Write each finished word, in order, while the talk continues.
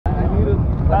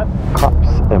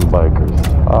Cops and bikers.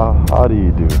 How do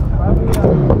you do?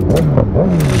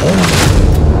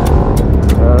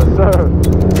 Yes, sir.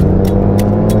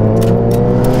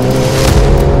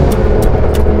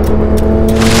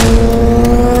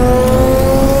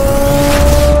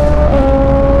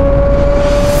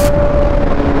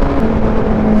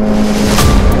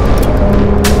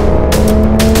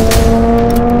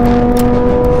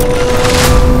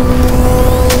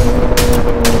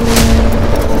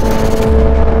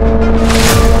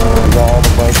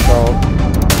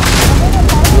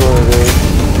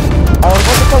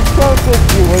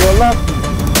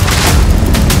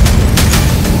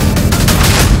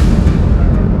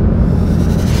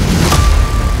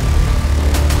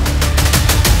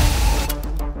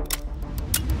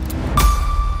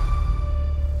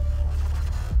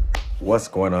 What's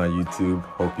going on YouTube?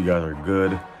 Hope you guys are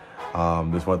good.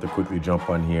 Just wanted to quickly jump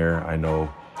on here. I know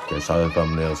you guys saw the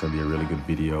thumbnail. It's gonna be a really good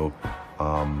video.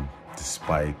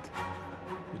 Despite the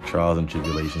trials and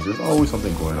tribulations, there's always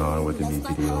something going on within these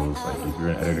videos. Like if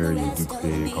you're an editor, you do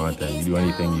creative content, you do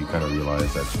anything, you kind of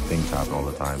realize that things happen all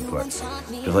the time. But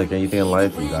just like anything in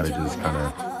life, you gotta just kind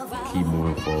of keep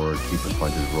moving forward, keep the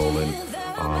punches rolling,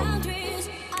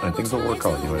 and things will work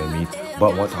out, you know what I mean?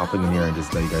 But one topic in here and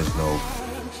just let you guys know,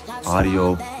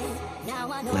 audio, it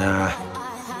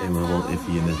was a little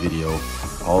iffy in this video.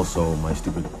 Also, my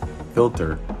stupid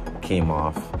filter came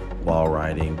off while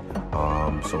riding,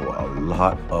 so a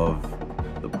lot of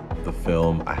the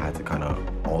film I had to kind of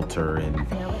alter, and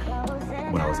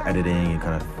when I was editing and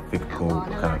kind of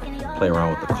play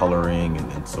around with the coloring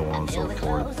and so on and so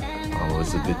forth. It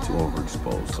was a bit too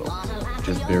overexposed, so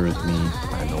just bear with me.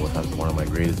 I know it's not one of my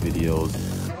greatest videos,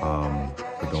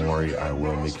 but don't worry, I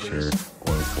will make sure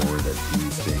going forward that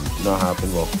these things do not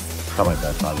happen. Well, not my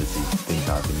best, obviously, things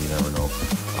happen, you never know.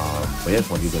 But yeah, just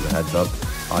want to give you a heads up,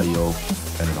 audio,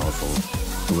 and then also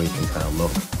the way things kind of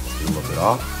look is a little bit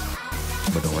off.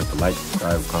 But don't forget to like,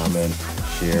 subscribe, comment,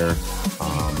 share.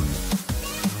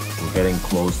 We're getting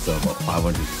close to about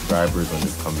 500 subscribers when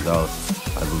this comes out.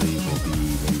 I believe we'll be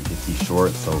maybe 50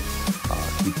 short, so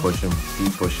keep pushing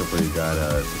for you guys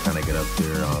to kind of get up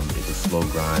there. It's a slow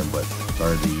grind, but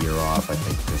started the year off, I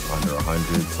think, just under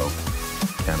 100, so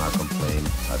cannot complain.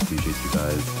 I appreciate you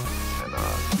guys, and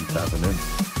keep tapping in.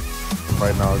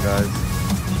 Right now, guys,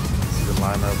 see the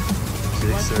lineup.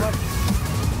 Gixxer,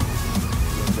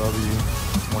 BMW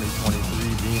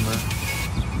 2023 Beamer,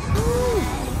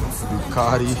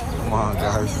 Ducati. Come on,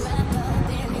 guys.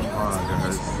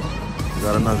 We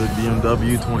got another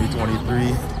BMW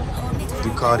 2023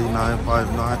 Ducati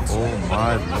 959. Oh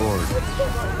my lord.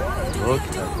 Look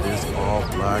at this all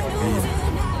black Beamer.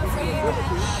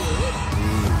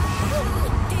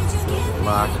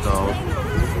 Blacked out.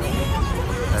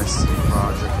 SC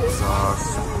Project exhaust.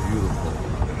 Beautiful.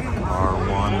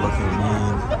 R1 looking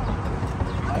mean.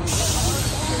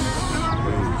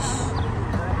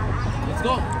 Let's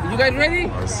go. You guys ready?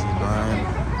 RC9.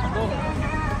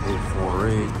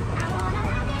 848.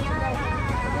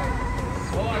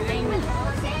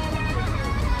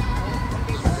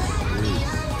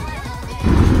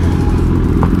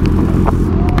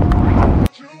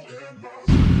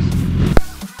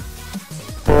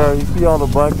 Yeah, you see all the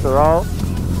bikes are out.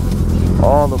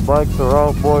 All the bikes are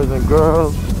out, boys and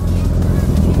girls.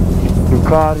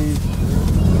 Ducatis.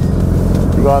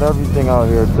 You got everything out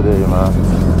here today, man.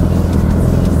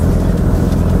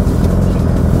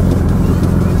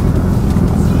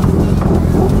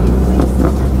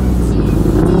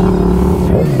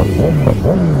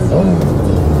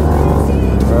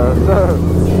 Yes, sir.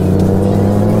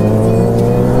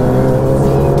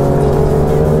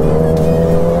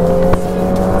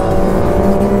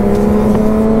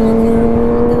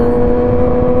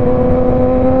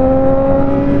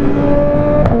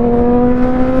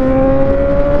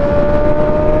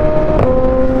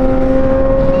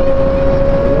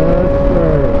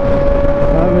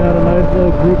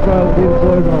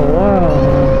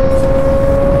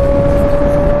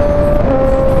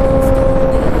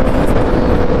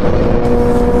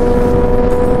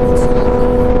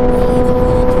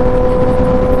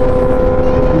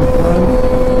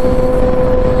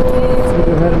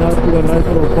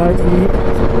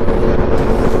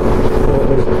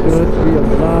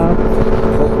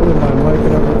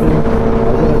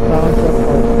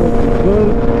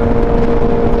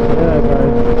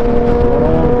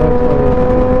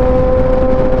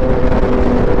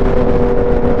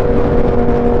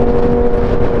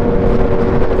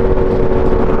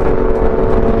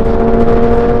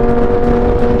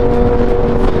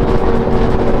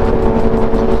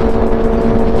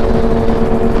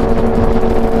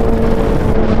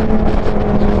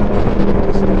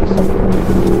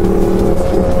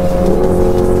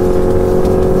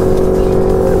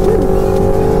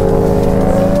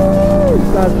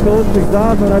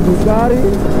 exhaust on that Ducati.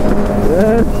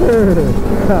 Yes, sir.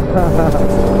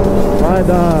 My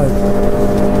dog.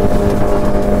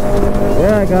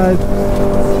 Yeah, guys.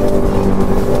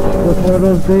 Just one of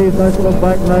those days, nice little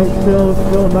bike night, still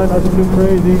night, nothing too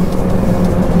crazy.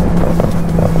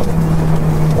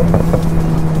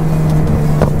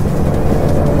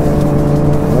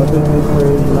 Nothing too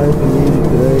crazy, nice and easy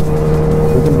today.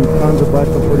 There's gonna be tons of bikes,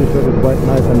 I'm pretty sure this bike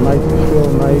night, a nice chill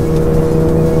night.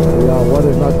 Yeah,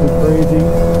 weather's not too crazy.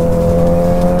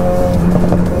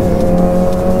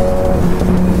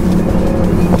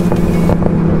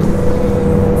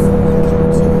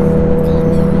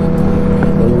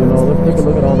 Take a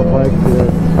look at all the bikes here.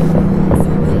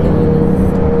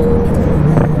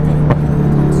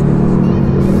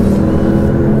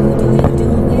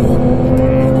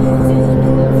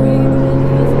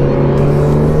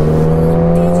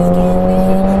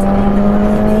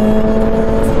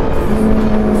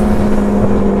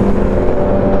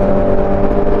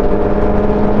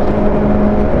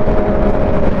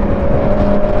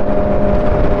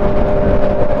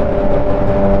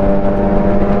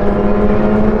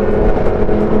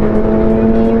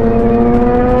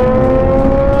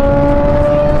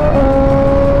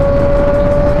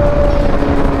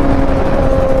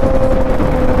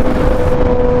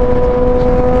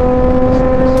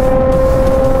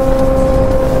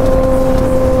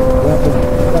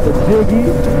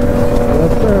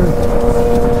 Yes, sir.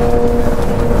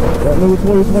 That new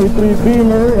 2023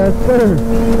 Beamer, yes, sir.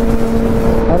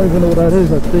 I don't even know what that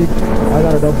is. I think I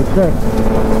gotta double check.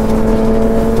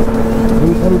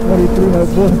 New 2023, my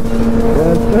boy.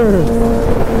 Yes, sir.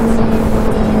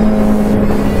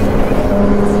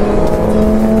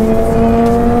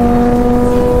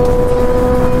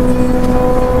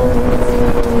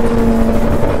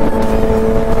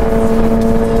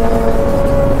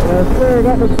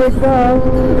 Got the big guy.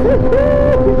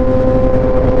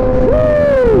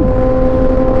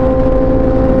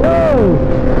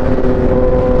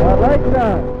 I like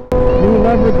that. New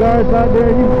lever guards out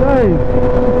there, you guys.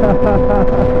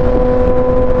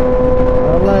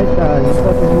 I like that. You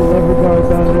got the new lever guards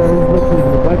down there.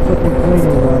 The bike's looking clean,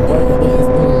 man. Bike's looking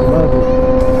clean. Love it.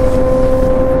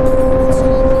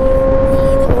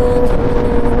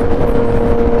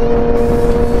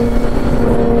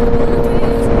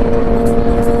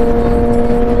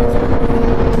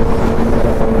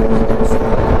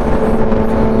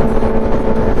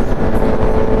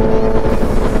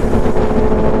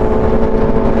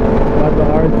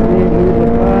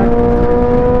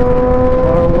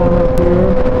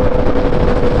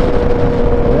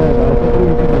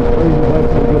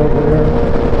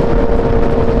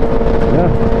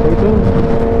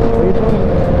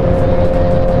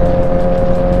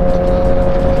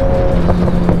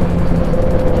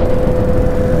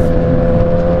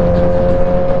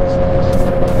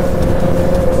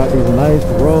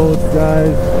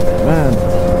 Guys, man, I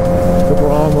think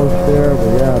we're almost there,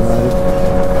 but yeah, man, it's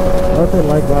nothing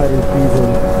like riding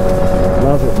season.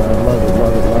 Love it, man, love it,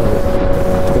 love it, love it.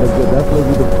 It's gonna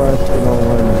definitely be depressed, you know,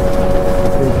 when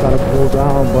things kind of cool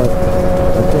down, but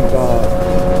I think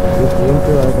this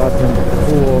winter I got some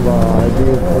cool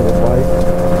ideas for the bike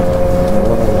and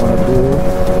what I want to do.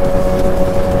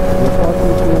 It's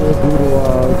possibly cool to do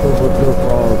Turbo Tilt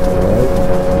also,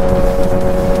 right?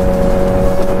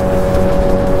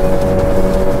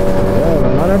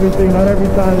 Not every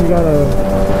time you gotta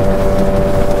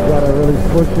really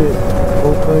push it, go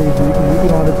crazy. You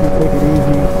can honestly take it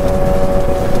easy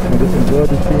and just enjoy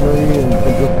the scenery and just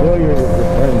enjoy your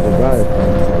friends, your guys. At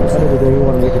the end of the day, you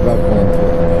want to make it back home.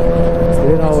 You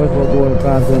didn't always want going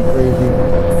fast and crazy.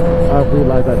 I've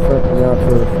realized that, trust me,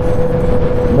 after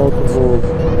multiple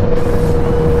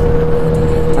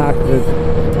accidents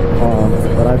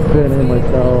that I've been in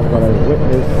myself, that I've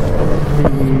witnessed,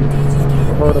 seen,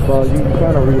 heard about, you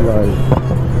kind of realize,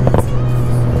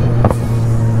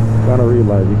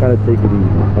 you kind of take it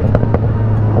easy.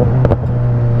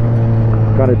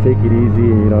 Kind of take it easy,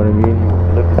 you know what I mean?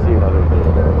 Live to see another day.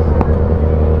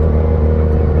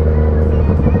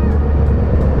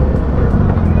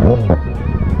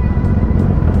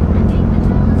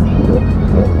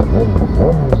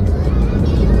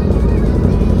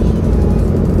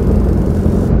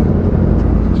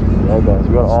 Alright guys,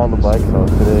 we got all the bikes out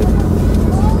today.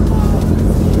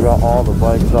 We got all the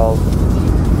bikes out.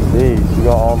 Jeez, we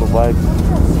got all the bikes.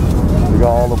 We got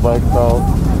all the bikes out.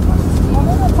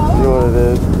 See what it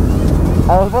is.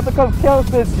 I was about to come kill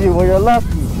switch you when you're lucky.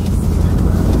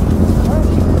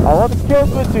 I want to kill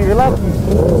switch you, you're lucky.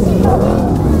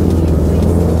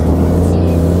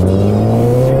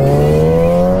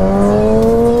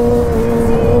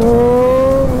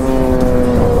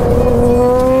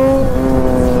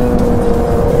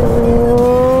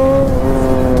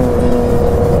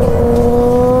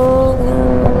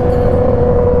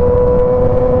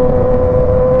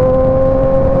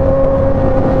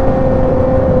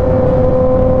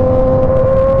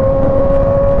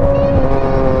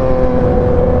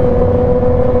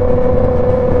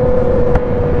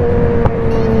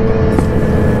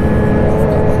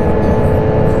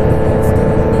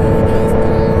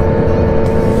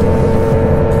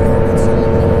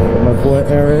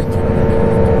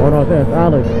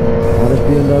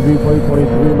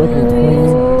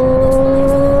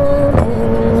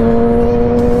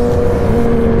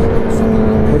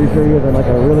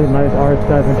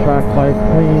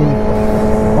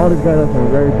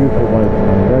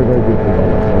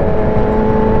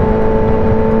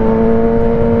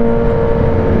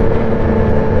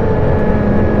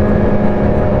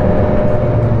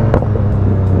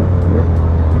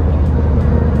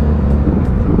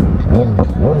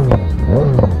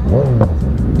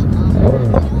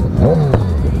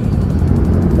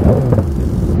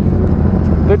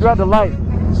 grab the light.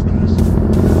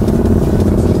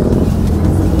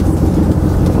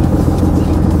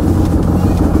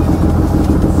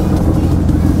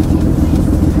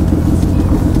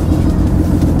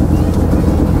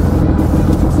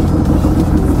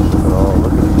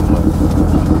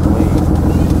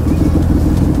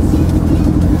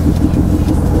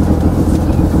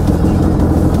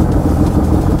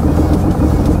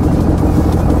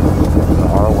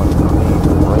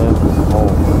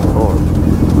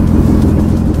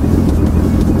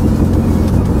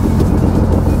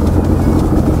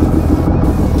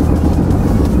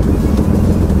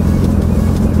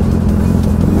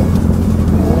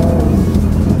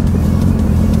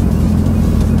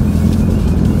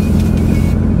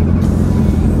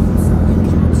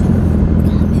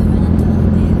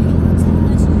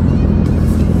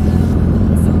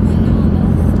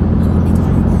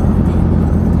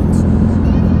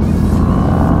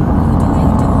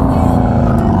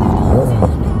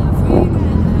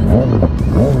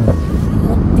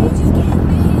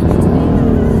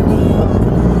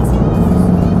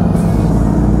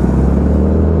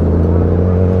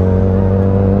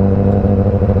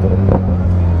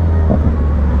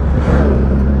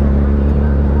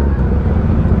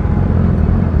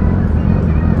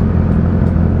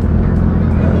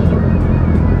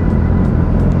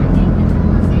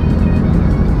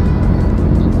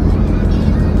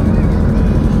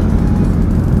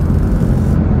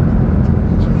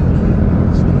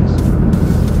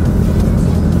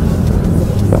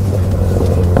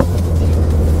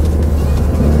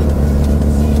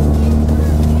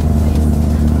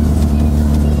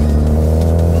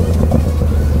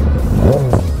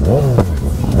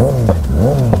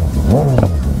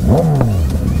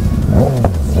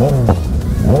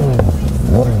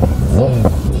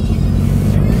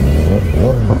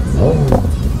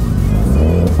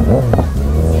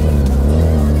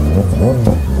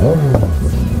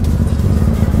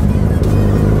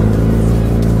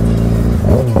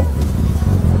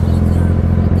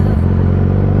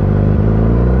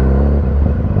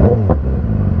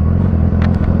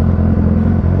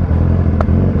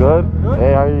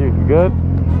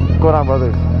 What's going on,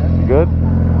 brother? You good?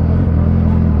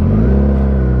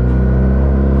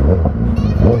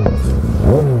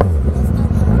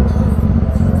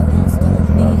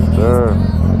 Yes, sir.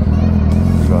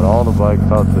 We got all the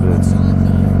bikes out today.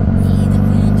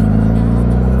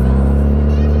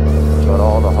 Got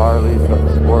all the Harleys, got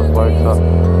the sport bikes up.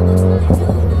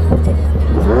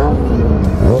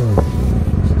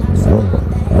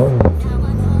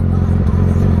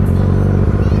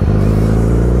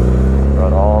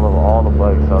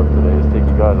 Out today. Just take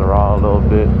you guys around a little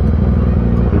bit.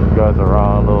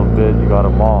 You got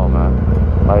them all, man.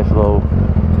 Nice little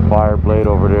fire blade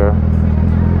over there.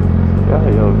 Yeah,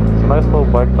 yo, it's a nice little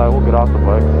bike night. We'll get off the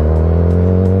bike.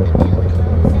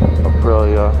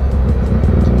 Aprilia.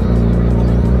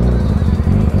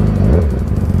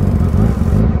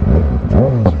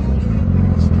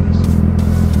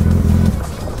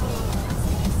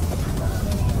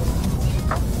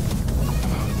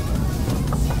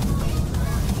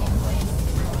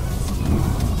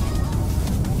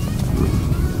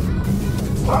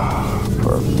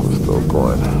 Perfect, we're still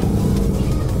going.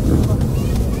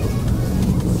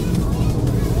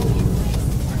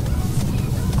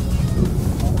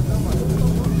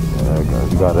 Yeah,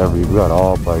 guys, we got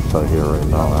all bikes out here right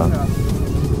now, man.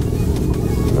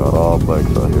 We got all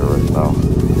bikes out here right now.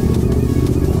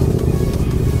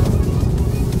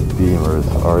 Beamers,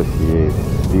 RC8,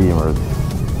 Beamers,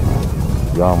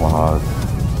 Yamahas,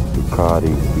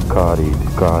 Ducati,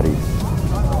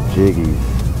 Jiggies,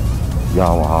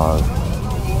 Yamahas,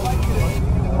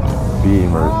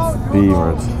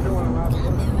 Beamers.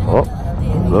 Oh,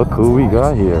 look who we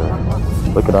got here.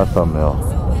 Look at our thumbnail.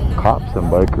 Cops and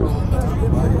bikers.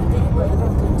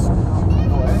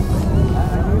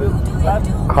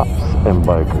 Cops and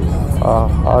bikers.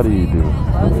 How do you do?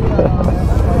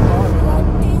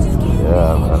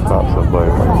 Yeah, man, cops and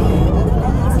bikers.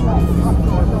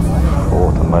 Oh,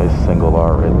 it's a nice single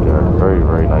R right there. Very,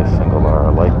 very nice single R. I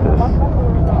like this.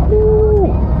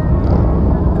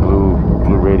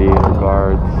 Blue radiator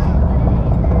guards.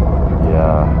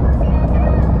 Yeah.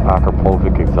 Acapulco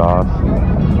exhaust.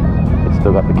 It's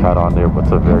still got the cat on there, but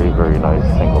it's a very, very nice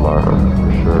single R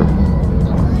for sure.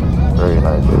 Very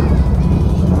nice.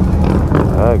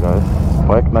 Alright guys,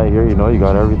 bike night here, you know, you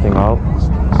got everything out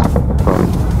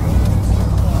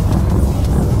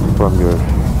from your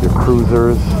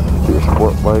cruisers to your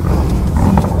sport bikes.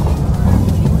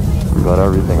 We got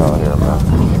everything out here, man.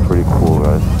 It's pretty cool,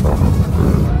 guys. So.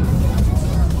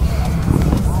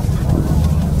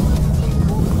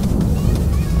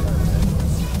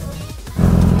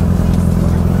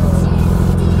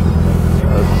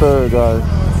 sir, guys.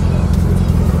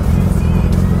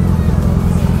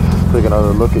 Take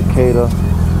another look at Kata.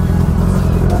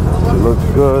 She looks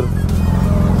good.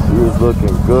 She is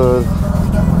looking good.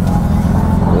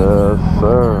 Yes,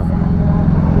 sir.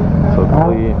 So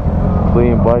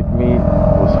clean bike meet.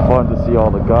 It was fun to see all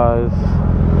the guys.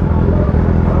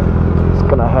 Just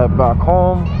gonna head back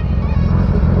home.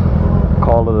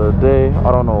 Call it a day.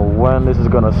 I don't know when this is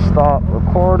gonna stop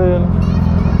recording,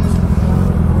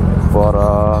 but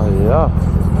yeah,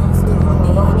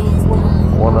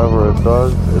 whenever it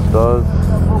does, it does.